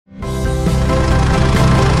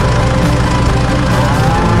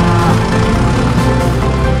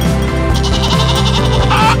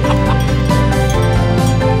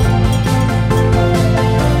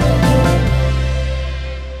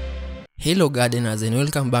Hello gardeners and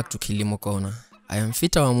welcome back to Kilimo Corner. I am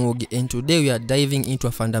Ep05 and today we are diving into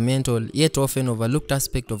a fundamental yet often overlooked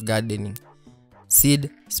aspect of gardening: seed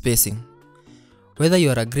spacing. Whether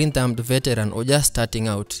you are a green-thumbed veteran or just starting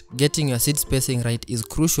out, getting your seed spacing right is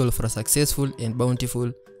crucial for a successful and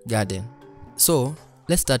bountiful garden. So,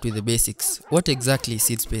 let's start with the basics. What exactly is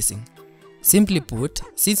seed spacing? Simply put,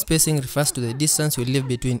 seed spacing refers to the distance you leave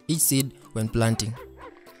between each seed when planting.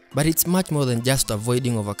 But it's much more than just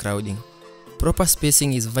avoiding overcrowding. Proper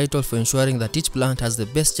spacing is vital for ensuring that each plant has the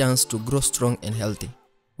best chance to grow strong and healthy.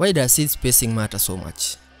 Why does seed spacing matter so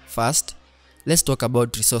much? First, let's talk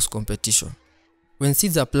about resource competition. When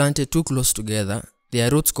seeds are planted too close together,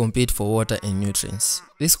 their roots compete for water and nutrients.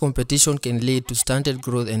 This competition can lead to stunted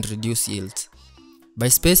growth and reduced yields. By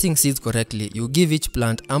spacing seeds correctly, you give each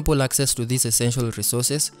plant ample access to these essential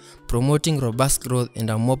resources, promoting robust growth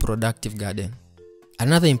and a more productive garden.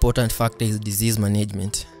 Another important factor is disease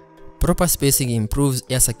management. Proper spacing improves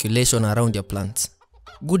air circulation around your plants.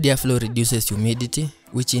 Good airflow reduces humidity,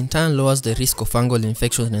 which in turn lowers the risk of fungal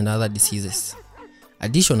infections and other diseases.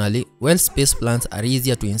 Additionally, well-spaced plants are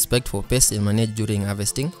easier to inspect for pests and manage during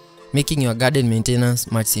harvesting, making your garden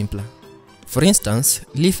maintenance much simpler. For instance,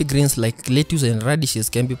 leafy greens like lettuce and radishes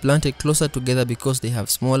can be planted closer together because they have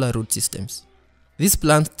smaller root systems. These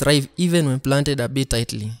plants thrive even when planted a bit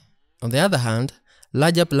tightly. On the other hand,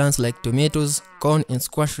 larger plants like tomatoes, corn, and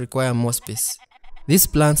squash require more space. These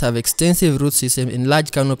plants have extensive root systems in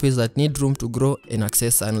large canopies that need room to grow and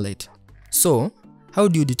access sunlight. So, how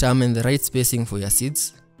do you determine the right spacing for your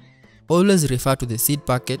seeds? Always refer to the seed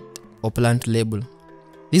packet or plant label.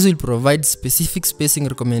 This will provide specific spacing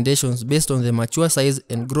recommendations based on the mature size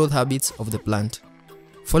and growth habits of the plant.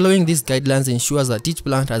 Following these guidelines ensures that each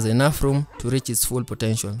plant has enough room to reach its full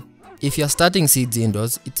potential. If you are starting seeds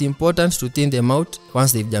indoors, it's important to thin them out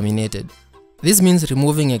once they've germinated. This means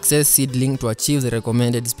removing excess seedling to achieve the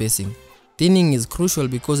recommended spacing. Thinning is crucial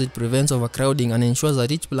because it prevents overcrowding and ensures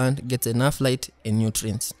that each plant gets enough light and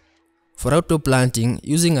nutrients. For outdoor planting,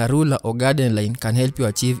 using a ruler or garden line can help you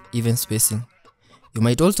achieve even spacing. You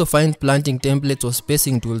might also find planting templates or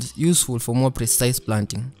spacing tools useful for more precise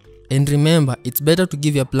planting. And remember, it's better to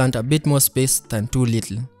give your plant a bit more space than too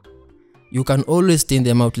little. You can always thin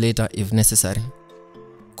them out later if necessary.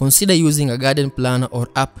 Consider using a garden planner or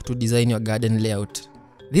app to design your garden layout.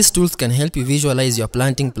 These tools can help you visualize your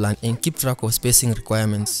planting plan and keep track of spacing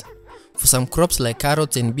requirements. For some crops like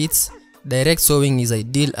carrots and beets, direct sowing is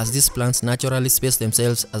ideal as these plants naturally space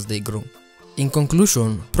themselves as they grow. In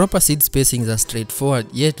conclusion, proper seed spacing is a straightforward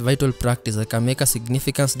yet vital practice that can make a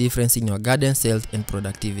significant difference in your garden's health and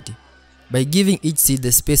productivity. By giving each seed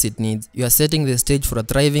the space it needs, you are setting the stage for a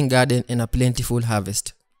thriving garden and a plentiful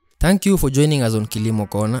harvest. Thank you for joining us on Kilimo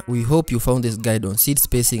Corner. We hope you found this guide on seed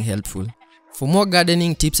spacing helpful. For more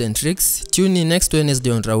gardening tips and tricks, tune in next Wednesday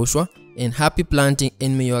on Raushwa, and happy planting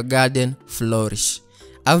and may your garden flourish.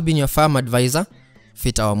 I've been your farm advisor,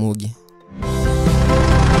 Ep05.